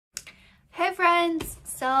Hey friends!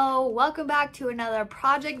 So welcome back to another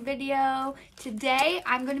project video. Today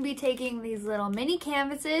I'm going to be taking these little mini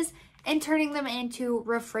canvases and turning them into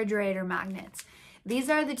refrigerator magnets. These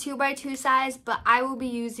are the 2x2 size, but I will be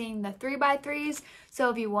using the 3x3s. So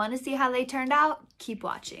if you want to see how they turned out, keep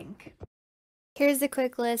watching. Here's a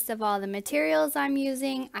quick list of all the materials I'm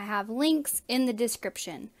using. I have links in the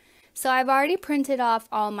description. So I've already printed off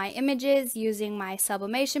all my images using my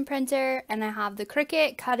sublimation printer, and I have the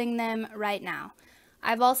Cricut cutting them right now.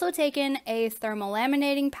 I've also taken a thermal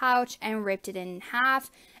laminating pouch and ripped it in half,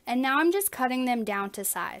 and now I'm just cutting them down to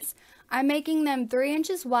size. I'm making them 3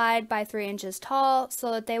 inches wide by 3 inches tall so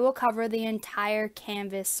that they will cover the entire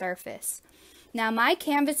canvas surface. Now my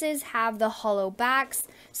canvases have the hollow backs,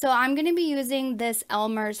 so I'm going to be using this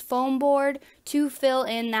Elmer's foam board to fill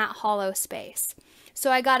in that hollow space. So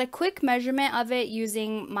I got a quick measurement of it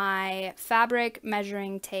using my fabric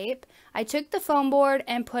measuring tape. I took the foam board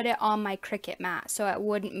and put it on my Cricut mat so it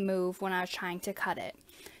wouldn't move when I was trying to cut it.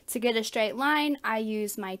 To get a straight line, I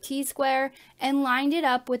used my T-square and lined it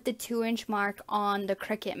up with the 2-inch mark on the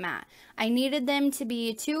Cricut mat. I needed them to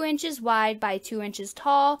be 2 inches wide by 2 inches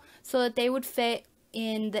tall so that they would fit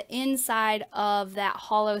in the inside of that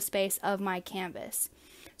hollow space of my canvas.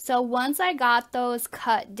 So once I got those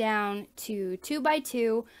cut down to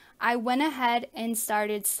 2x2, I went ahead and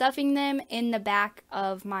started stuffing them in the back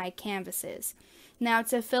of my canvases. Now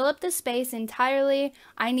to fill up the space entirely,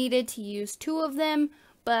 I needed to use 2 of them,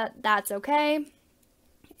 but that's okay.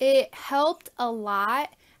 It helped a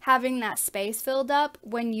lot having that space filled up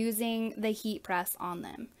when using the heat press on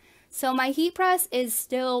them. So my heat press is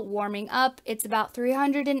still warming up. It's about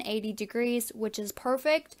 380 degrees, which is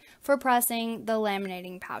perfect for pressing the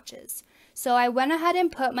laminating pouches. So I went ahead and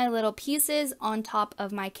put my little pieces on top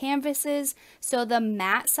of my canvases so the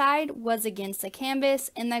matte side was against the canvas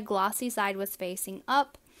and the glossy side was facing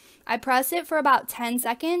up. I pressed it for about 10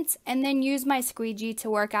 seconds and then used my squeegee to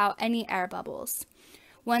work out any air bubbles.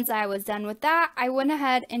 Once I was done with that, I went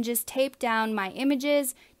ahead and just taped down my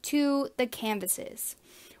images to the canvases.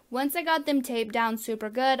 Once I got them taped down super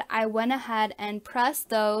good, I went ahead and pressed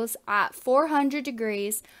those at 400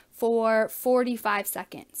 degrees for 45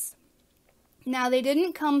 seconds. Now they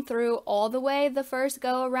didn't come through all the way the first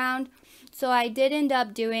go around, so I did end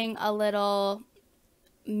up doing a little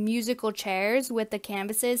musical chairs with the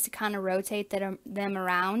canvases to kind of rotate them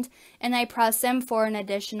around, and I pressed them for an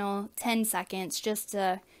additional 10 seconds just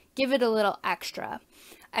to give it a little extra.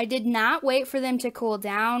 I did not wait for them to cool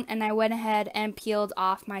down, and I went ahead and peeled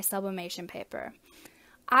off my sublimation paper.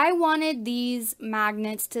 I wanted these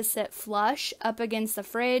magnets to sit flush up against the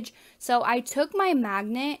fridge, so I took my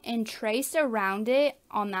magnet and traced around it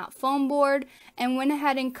on that foam board and went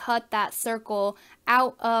ahead and cut that circle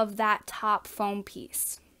out of that top foam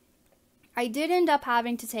piece. I did end up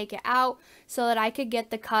having to take it out so that I could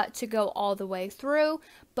get the cut to go all the way through,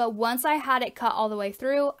 but once I had it cut all the way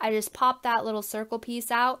through, I just popped that little circle piece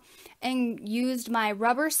out and used my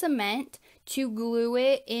rubber cement to glue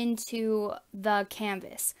it into the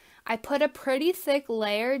canvas. I put a pretty thick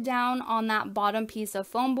layer down on that bottom piece of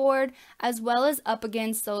foam board as well as up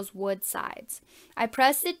against those wood sides. I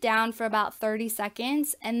pressed it down for about 30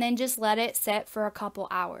 seconds and then just let it sit for a couple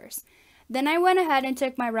hours. Then I went ahead and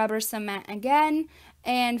took my rubber cement again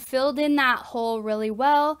and filled in that hole really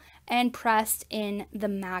well and pressed in the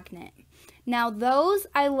magnet. Now those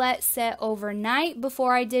I let sit overnight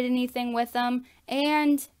before I did anything with them,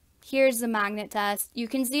 and here's the magnet test. You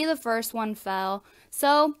can see the first one fell,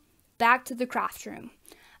 so back to the craft room.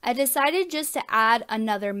 I decided just to add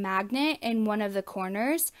another magnet in one of the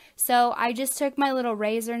corners, so I just took my little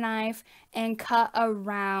razor knife and cut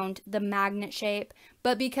around the magnet shape,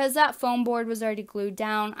 but because that foam board was already glued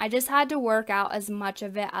down, I just had to work out as much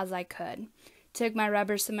of it as I could. Took my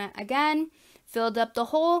rubber cement again, filled up the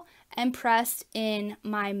hole, and pressed in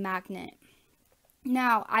my magnet.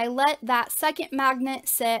 Now, I let that second magnet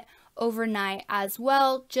sit overnight as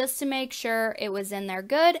well, just to make sure it was in there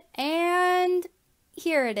good, and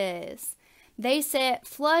here it is. They sit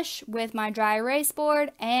flush with my dry erase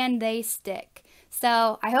board and they stick.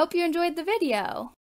 So I hope you enjoyed the video.